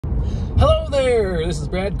there, this is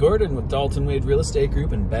Brad Gordon with Dalton Wade Real Estate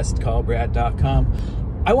Group and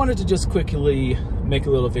bestcallbrad.com. I wanted to just quickly make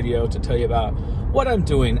a little video to tell you about what I'm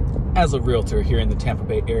doing as a realtor here in the Tampa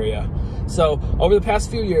Bay area. So over the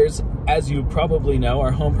past few years, as you probably know,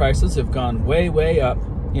 our home prices have gone way up,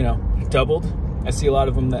 doubled. I see a lot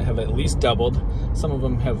of them that have at least doubled. Some of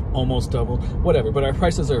them have almost doubled, whatever, but our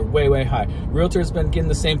prices are way high. Realtors been getting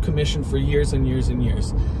the same commission for years and years and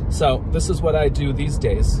years. So this is what I do these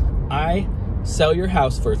days. I sell your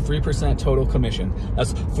house for 3% total commission.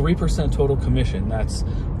 That's 3% total commission.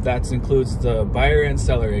 That includes the buyer and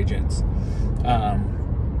seller agents.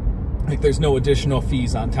 Like there's no additional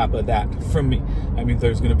fees on top of that from me. I mean,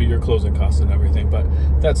 there's gonna be your closing costs and everything, but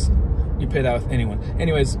you pay that with anyone.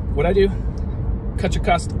 Anyways, what I do, cut your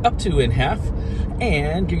cost up to in half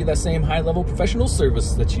and give you that same high-level professional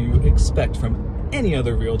service that you expect from any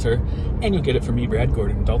other realtor, and you'll get it from me, Brad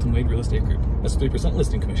Gordon, Dalton Wade Real Estate Group. That's 3%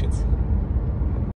 listing commissions.